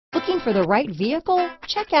Looking for the right vehicle?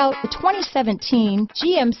 Check out the 2017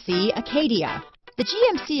 GMC Acadia. The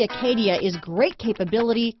GMC Acadia is great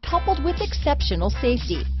capability coupled with exceptional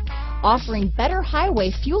safety. Offering better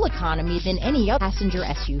highway fuel economy than any other passenger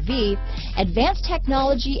SUV, advanced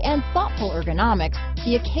technology and thoughtful ergonomics,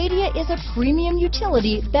 the Acadia is a premium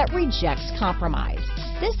utility that rejects compromise.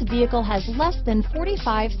 This vehicle has less than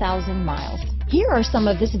 45,000 miles. Here are some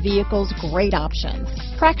of this vehicle's great options: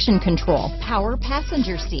 traction control, power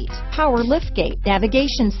passenger seat, power liftgate,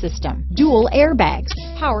 navigation system, dual airbags,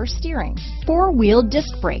 power steering, four-wheel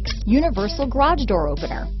disc brakes, universal garage door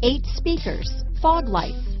opener, 8 speakers, fog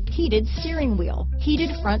lights, heated steering wheel,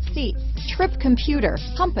 heated front seats, trip computer,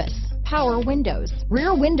 compass, power windows,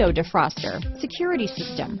 rear window defroster, security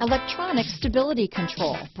system, electronic stability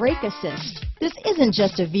control, brake assist. This isn't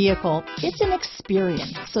just a vehicle, it's an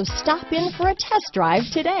experience. So stop in for a test drive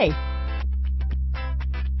today.